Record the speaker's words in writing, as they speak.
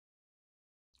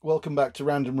Welcome back to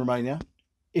Random Romania.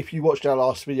 If you watched our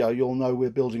last video, you'll know we're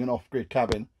building an off-grid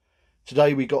cabin.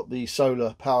 Today we got the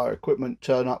solar power equipment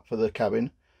turn up for the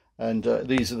cabin, and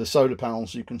these are the solar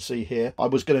panels you can see here. I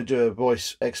was going to do a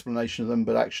voice explanation of them,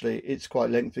 but actually it's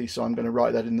quite lengthy, so I'm going to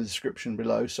write that in the description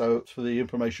below. So for the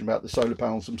information about the solar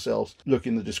panels themselves, look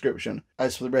in the description.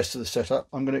 As for the rest of the setup,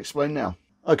 I'm going to explain now.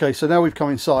 Okay, so now we've come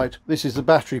inside. This is the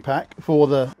battery pack for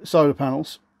the solar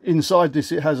panels. Inside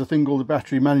this it has a thing called the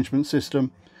battery management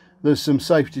system. There's some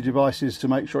safety devices to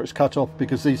make sure it's cut off,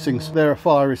 because these things, they're a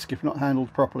fire risk if not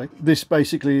handled properly. This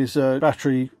basically is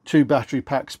two battery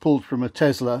packs pulled from a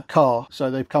Tesla car,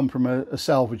 so they've come from a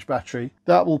salvage battery.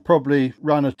 That will probably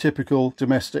run a typical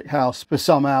domestic house for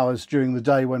some hours during the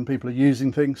day when people are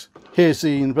using things. Here's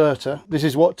the inverter. This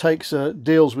is what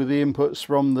deals with the inputs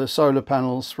from the solar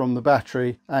panels, from the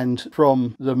battery, and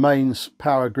from the mains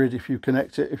power grid if you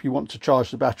connect it, if you want to charge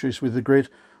the batteries with the grid.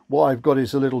 What I've got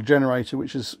is a little generator,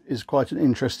 which is quite an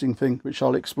interesting thing, which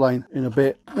I'll explain in a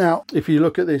bit. Now, if you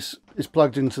look at this, it's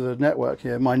plugged into the network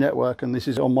here, my network, and this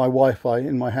is on my Wi-Fi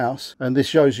in my house. And this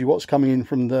shows you what's coming in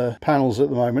from the panels at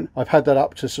the moment. I've had that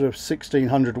up to sort of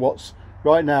 1600 watts.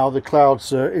 Right now the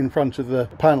clouds are in front of the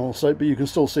panel, but you can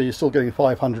still see you're still getting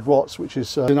 500 watts, which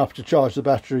is enough to charge the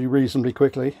battery reasonably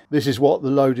quickly. This is what the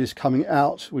load is coming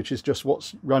out, which is just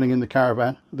what's running in the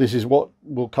caravan. This is what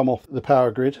will come off the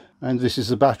power grid, and this is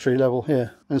the battery level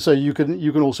here. And so you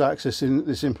can also access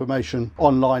this information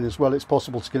online as well. It's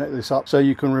possible to connect this up so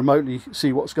you can remotely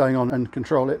see what's going on and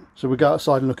control it. So we go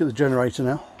outside and look at the generator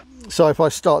now. So if I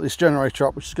start this generator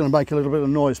up, which is going to make a little bit of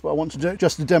noise, but I want to do it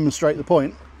just to demonstrate the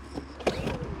point.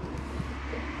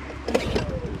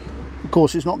 Of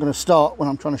course, it's not going to start when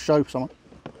I'm trying to show someone.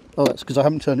 Oh, that's because I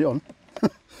haven't turned it on.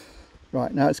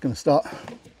 Right, now it's going to start.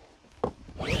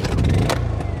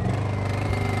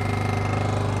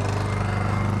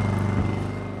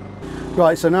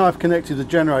 Right, so now I've connected the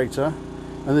generator,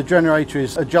 and the generator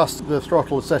adjusts the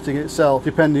throttle setting itself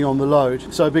depending on the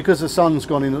load. So because the sun's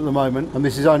gone in at the moment, and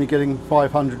this is only getting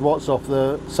 500 watts off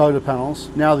the solar panels,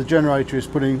 now the generator is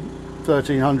putting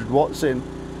 1300 watts in.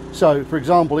 So for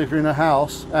example, if you're in a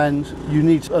house and you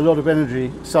need a lot of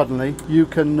energy suddenly, you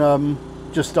can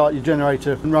just start your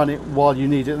generator and run it while you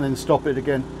need it and then stop it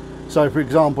again. So for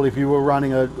example, if you were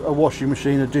running a washing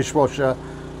machine, a dishwasher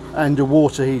and a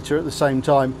water heater at the same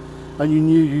time, and you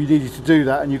knew you needed to do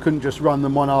that and you couldn't just run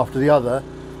them one after the other,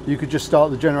 you could just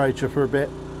start the generator for a bit.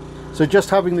 So just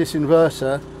having this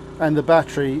inverter and the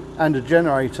battery and a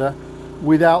generator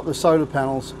without the solar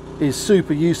panels is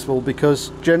super useful,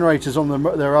 because generators on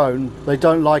their own, they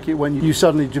don't like it when you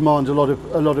suddenly demand a lot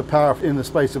of power in the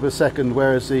space of a second,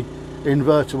 whereas the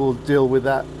inverter will deal with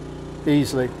that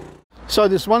easily. So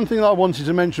there's one thing that I wanted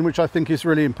to mention which I think is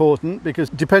really important, because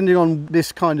depending on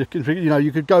this kind of configuration,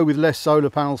 you could go with less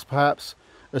solar panels, perhaps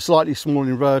a slightly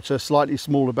smaller inverter, slightly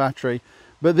smaller battery,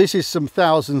 but this is some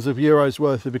thousands of euros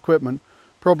worth of equipment,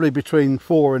 probably between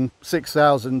 4,000 and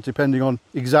 6,000 depending on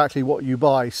exactly what you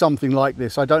buy, something like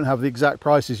this. I don't have the exact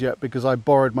prices yet because I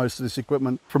borrowed most of this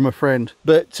equipment from a friend,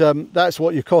 but that's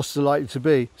what your costs are likely to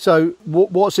be. So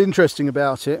what's interesting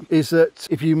about it is that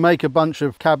if you make a bunch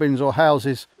of cabins or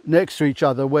houses next to each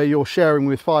other where you're sharing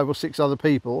with 5 or 6 other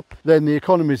people, then the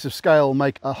economies of scale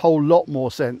make a whole lot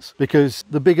more sense, because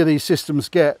the bigger these systems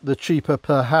get, the cheaper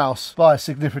per house by a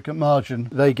significant margin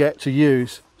they get to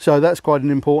use. So that's quite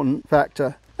an important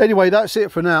factor. Anyway, that's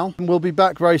it for now. We'll be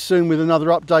back very soon with another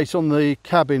update on the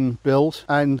cabin build,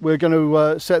 and we're going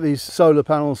to set these solar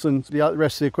panels and the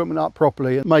rest of the equipment up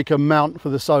properly and make a mount for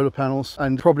the solar panels,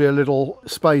 and probably a little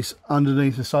space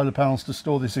underneath the solar panels to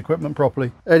store this equipment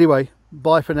properly. Anyway,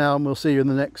 bye for now, and we'll see you in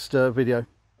the next video.